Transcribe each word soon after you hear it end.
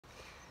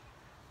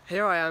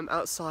Here I am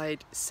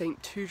outside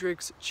St.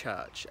 Tewdrig's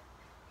church.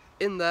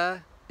 In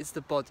there is the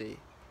body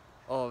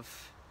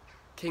of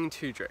King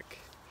Tewdrig,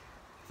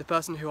 the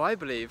person who I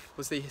believe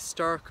was the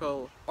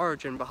historical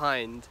origin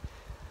behind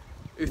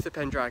Uther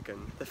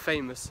Pendragon, the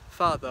famous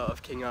father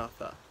of King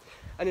Arthur.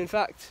 And in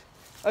fact,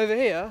 over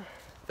here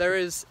there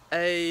is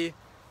a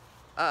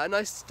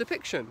nice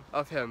depiction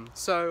of him.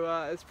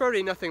 So it's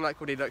probably nothing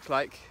like what he looked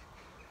like,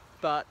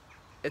 but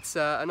it's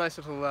a nice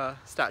little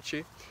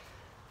statue.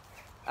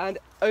 And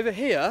over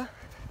here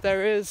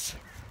there is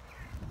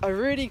a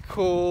really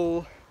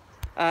cool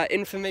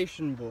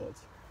information board.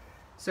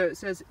 So it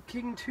says,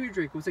 King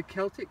Tewdrig was a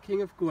Celtic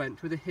king of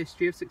Gwent with a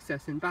history of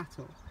success in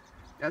battle.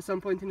 At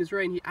some point in his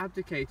reign he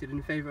abdicated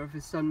in favour of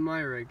his son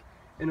Myrig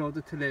in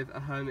order to live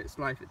a hermit's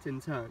life at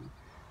Tintern.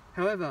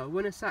 However,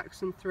 when a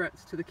Saxon threat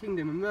to the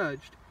kingdom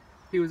emerged,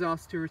 he was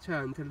asked to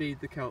return to lead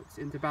the Celts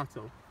into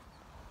battle.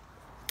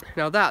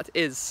 Now that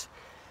is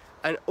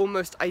an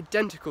almost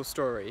identical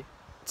story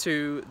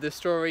to the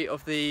story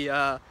of the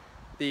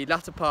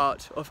latter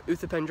part of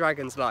Uther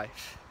Pendragon's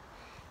life.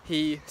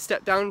 He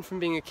stepped down from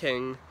being a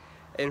king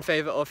in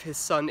favour of his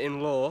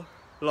son-in-law,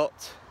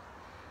 Lot,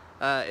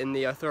 in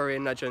the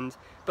Arthurian legend,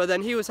 but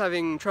then he was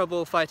having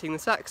trouble fighting the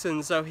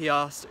Saxons, so he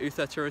asked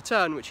Uther to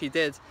return, which he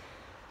did,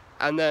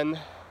 and then,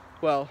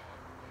 well,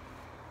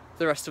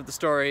 the rest of the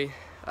story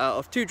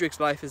of Tewdrig's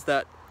life is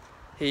that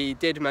he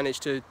did manage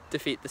to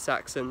defeat the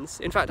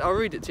Saxons. In fact, I'll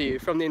read it to you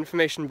from the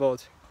information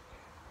board.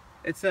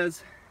 It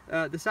says,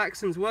 the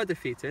Saxons were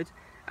defeated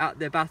at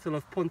the Battle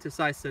of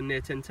Pontisison near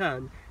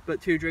Tintern,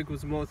 but Tewdrig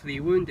was mortally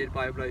wounded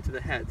by a blow to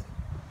the head.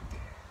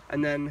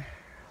 And then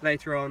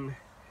later on,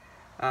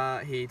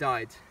 he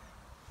died.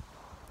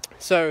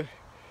 So,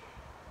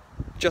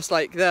 just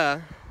like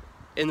there,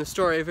 in the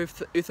story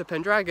of Uther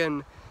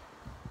Pendragon,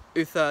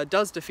 Uther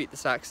does defeat the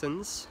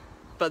Saxons,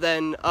 but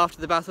then after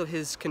the battle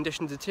his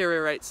condition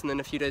deteriorates and then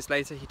a few days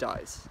later he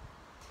dies.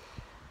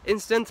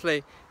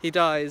 Incidentally, he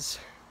dies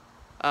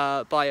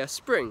by a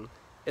spring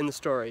in the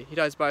story. He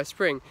dies by a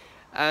spring,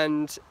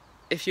 and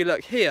if you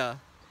look here,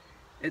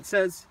 it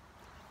says,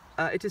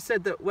 it is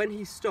said that when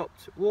he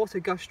stopped, water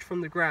gushed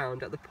from the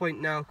ground at the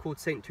point now called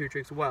St.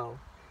 Tewdrig's Well.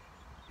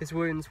 His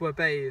wounds were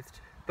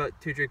bathed, but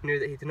Tewdrig knew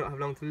that he did not have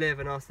long to live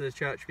and asked that a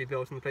church be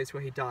built in the place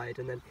where he died,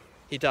 and then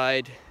he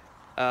died,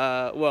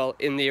 well,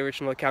 in the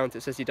original account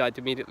it says he died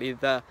immediately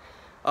there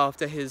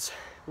after his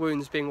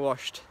wounds being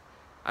washed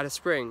at a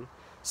spring.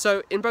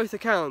 So in both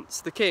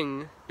accounts, the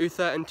king,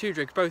 Uther and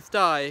Tewdrig, both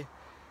die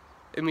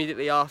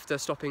immediately after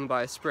stopping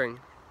by a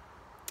spring.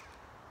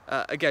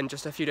 Again,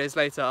 just a few days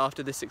later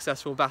after this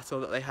successful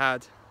battle that they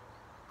had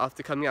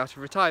after coming out of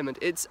retirement.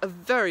 It's a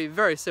very,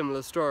 very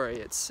similar story.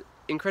 It's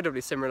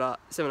incredibly similar,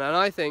 and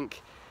I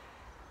think,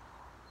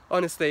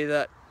 honestly,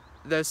 that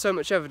there's so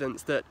much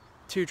evidence that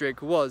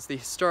Tewdrig was the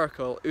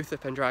historical Uther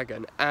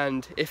Pendragon,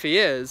 and if he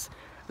is,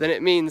 then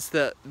it means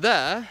that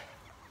there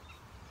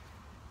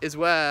is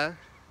where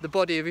the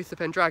body of Uther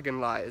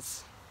Pendragon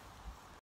lies.